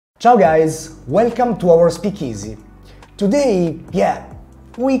Ciao guys, welcome to our speakeasy. Today,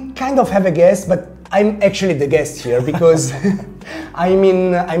 we kind of have a guest, but I'm actually the guest here because I'm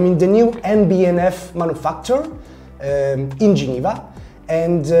in the new NBNF manufacture in Geneva.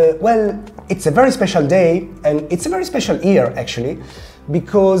 And well, it's a very special day and it's a very special year actually,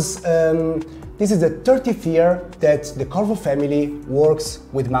 because this is the 30th year that the Corvo family works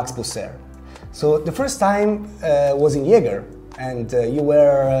with Max Büsser. So the first time was in Jaeger, and you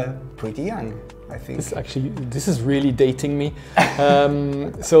were pretty young, I think. This is really dating me.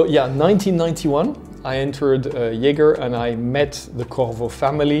 So yeah, 1991, I entered Jaeger and I met the Corvo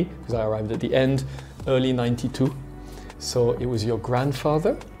family, because I arrived at the end, early 92. So it was your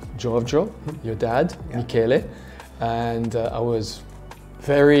grandfather, Giorgio, your dad, Michele, and it was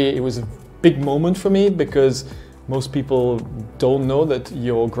a big moment for me, because most people don't know that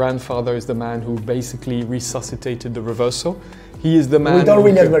your grandfather is the man who basically resuscitated the Reverso. He is the man. We don't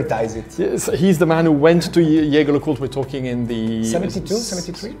really advertise it. Yes, he's the man who went to Jaeger LeCoultre. We're talking in the 72,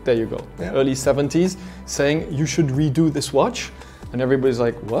 73. There you go, early 70s, saying you should redo this watch, and everybody's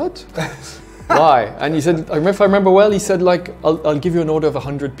like, what? Why? And he said, if I remember well, he said like, I'll give you an order of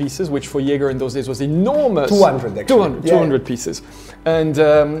 100 pieces, which for Jaeger in those days was enormous. 200 actually. 200 pieces. And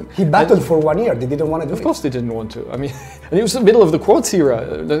he battled for 1 year. They didn't want to do it. Of course they didn't want to. I mean, and it was the middle of the quartz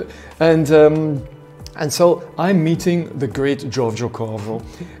era. And so I'm meeting the great Giorgio Corvo,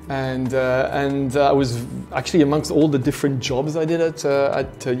 and I was actually, amongst all the different jobs I did at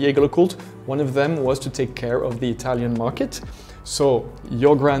Jaeger LeCoultre, one of them was to take care of the Italian market. So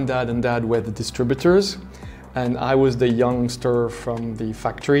your granddad and dad were the distributors, and I was the youngster from the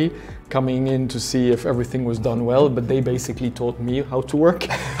factory coming in to see if everything was done well, but they basically taught me how to work.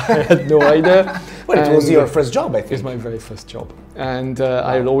 I had no idea. Well, it was your first job, I think. It was my very first job. And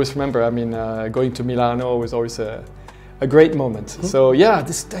I'll always remember, going to Milano was always a great moment. So yeah,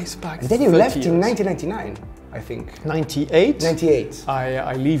 this dates back. And then you left in 1999, I think. 98. 98.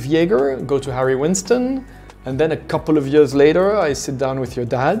 I leave Jaeger, go to Harry Winston, and then a couple of years later, I sit down with your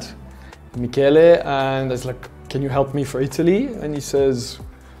dad, Michele, and I was like, can you help me for Italy? And he says,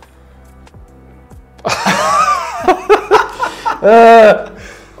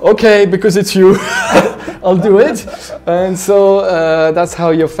 okay, because it's you, I'll do it. And so that's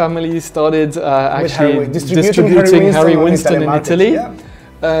how your family started actually distributing Harry Winston in Italy. Yeah.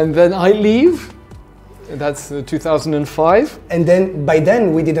 And then I leave. That's 2005. And then by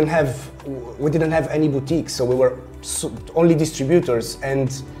then we didn't have any boutiques, so we were only distributors. And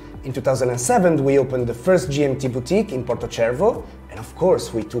in 2007 we opened the first GMT boutique in Porto Cervo, and of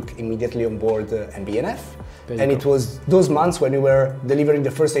course we took immediately on board NBNF. And it was those months when we were delivering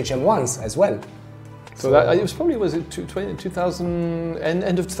the first HM1s as well. So that it was probably, was it 2000,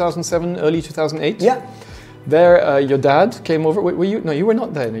 end of 2007, early 2008? Yeah. There, your dad came over. Were you? No, you were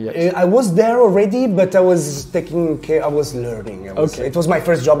not there yet. I was there already, but I was taking care. I was learning. Okay. It was my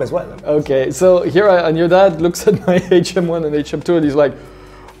first job as well. Okay, so here and your dad looks at my HM1 and HM2, and he's like,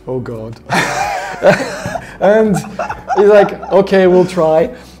 "Oh God," and he's like, "Okay, we'll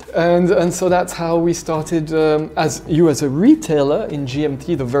try." And so that's how we started as a retailer in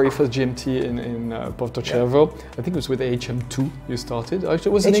GMT, the very first GMT in Porto Cervo. I think it was with HM2 you started.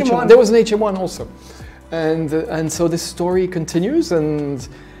 Actually, it was HM1. There was an HM1 also. And so this story continues, and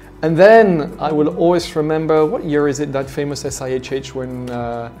then I will always remember, what year is it, that famous SIHH when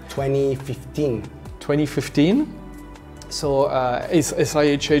 2015. 2015. So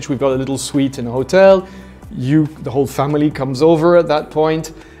SIHH, we've got a little suite in a hotel. The whole family comes over at that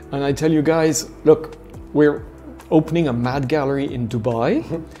point, and I tell you guys, look, we're opening a Mad Gallery in Dubai.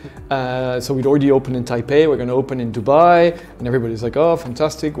 So we'd already opened in Taipei, we're going to open in Dubai, and everybody's like, oh,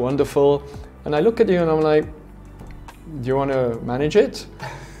 fantastic, wonderful. And I look at you and I'm like, do you want to manage it?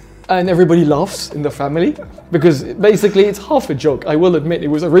 And everybody laughs in the family, because basically it's half a joke. I will admit it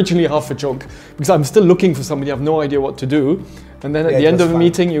was originally half a joke, because I'm still looking for somebody, I have no idea what to do. And then at the end of the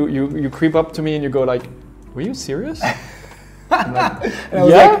meeting, you creep up to me and you go like, were you serious? And I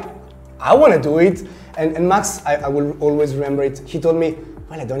was like, I want to do it. And Max, I will always remember it. He told me,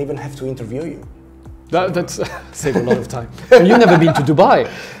 well, I don't even have to interview you. That's saved a lot of time. And you've never been to Dubai.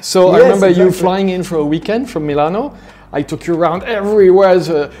 So yes, I remember you flying in for a weekend from Milano. I took you around everywhere,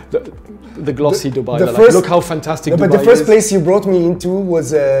 the glossy Dubai. Look how fantastic Dubai is. But the first place you brought me into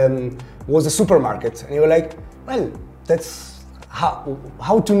was a supermarket. And you were like, well, that's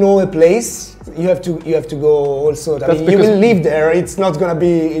how to know a place. You have to go also. I mean, you will live there.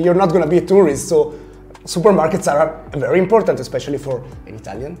 You're not gonna be a tourist. So supermarkets are very important, especially for an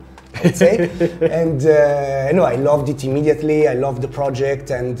Italian, I would say. And I loved it immediately. I loved the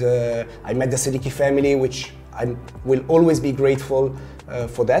project, and I met the Sedicchi family, which I will always be grateful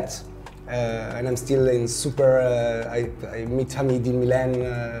for that. And I'm still in super, I meet Hamid in Milan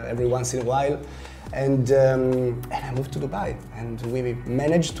every once in a while. And I moved to Dubai, and we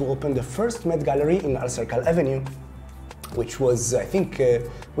managed to open the first Met Gallery in Al Sarkal Avenue, which was, I think,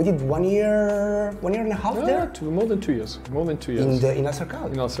 we did 1 year and a half there? More than 2 years. More than 2 years. In Al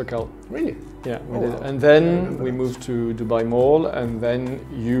Sarkal? In Al Sarkal. Really? Yeah, we Oh, did. wow. And then we moved to Dubai Mall, and then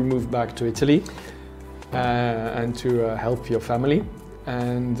you moved back to Italy and to help your family.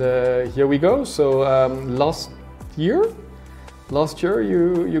 And here we go. So last year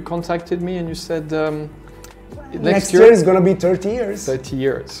you contacted me and you said next year is going to be 30 years. 30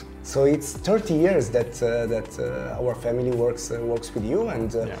 years. So it's 30 years that our family works with you,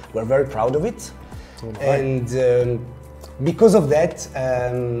 and we're very proud of it. And because of that,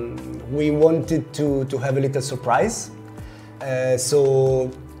 we wanted to have a little surprise. So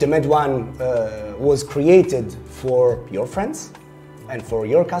the Med One was created for your friends and for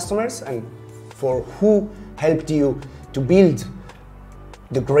your customers and for who helped you to build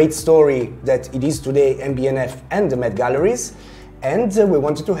the great story that it is today, MBNF and the Met Galleries. And we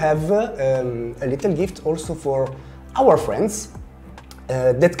wanted to have a little gift also for our friends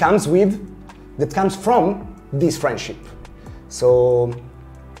that comes from this friendship. So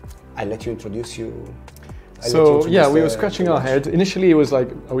I'll let you introduce you. So yeah, we were scratching our head. Initially it was like,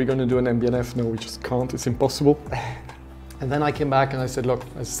 are we going to do an MBNF? No, we just can't, it's impossible. And then I came back and I said, look,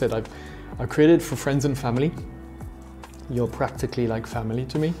 as I said, I've created for friends and family. You're practically like family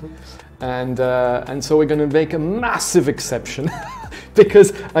to me. And so we're going to make a massive exception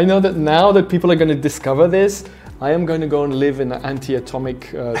because I know that now that people are going to discover this, I am going to go and live in an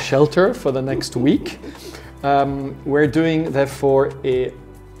anti-atomic shelter for the next week. We're doing, therefore, an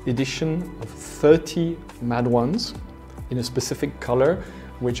edition of 30 Mad Ones in a specific color,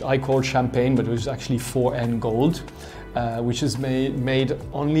 which I call champagne, but it was actually 4N gold, which is made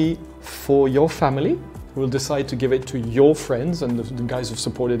only for your family. We'll decide to give it to your friends and the guys who've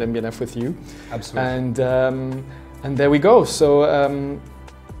supported MBNF with you. Absolutely. And there we go. So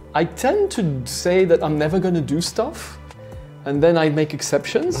I tend to say that I'm never going to do stuff, and then I make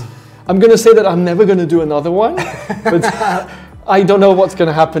exceptions. I'm going to say that I'm never going to do another one, but I don't know what's going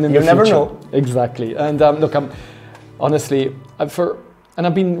to happen in the future. You never know. Exactly. And look, I've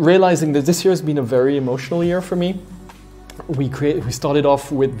been realizing that this year has been a very emotional year for me. We started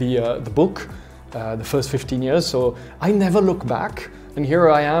off with the book. The first 15 years, so I never look back. And here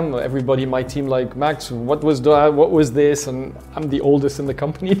I am, everybody in my team like, Max, what was that? What was this? And I'm the oldest in the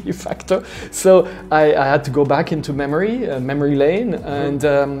company, de facto. So I had to go back into memory lane. And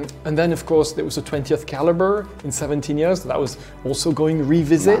then, of course, there was a 20th caliber in 17 years. That was also going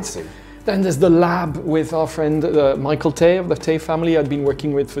revisit. Massive. Then there's the lab with our friend Michael Tay of the Tay family I'd been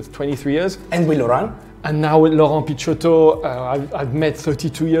working with for 23 years. And with Laurent. And now with Laurent Picciotto, I've met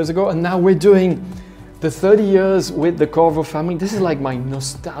 32 years ago, and now we're doing the 30 years with the Corvo family. This is like my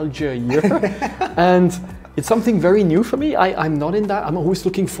nostalgia year. And it's something very new for me. I'm not in that. I'm always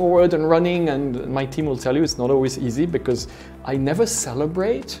looking forward and running, and my team will tell you it's not always easy because I never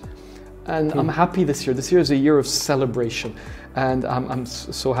celebrate. And I'm happy this year. This year is a year of celebration. And I'm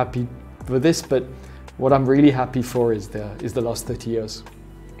so happy for this, but what I'm really happy for is the last 30 years.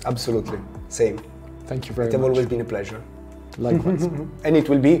 Absolutely, same. Thank you very much. It's always been a pleasure. Likewise. And it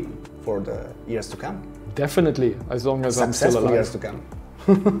will be for the years to come. Definitely, as long as I'm still alive. Years to come.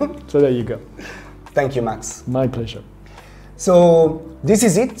 So there you go. Thank you, Max. My pleasure. So this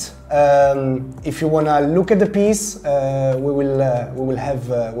is it. If you wanna look at the piece, we will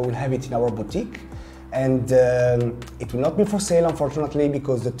have it in our boutique, and it will not be for sale, unfortunately,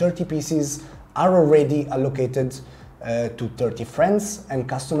 because the 30 pieces are already allocated to 30 friends and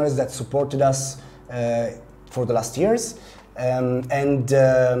customers that supported us for the last years, and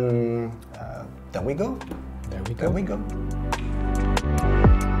there we go. There we go. There we go.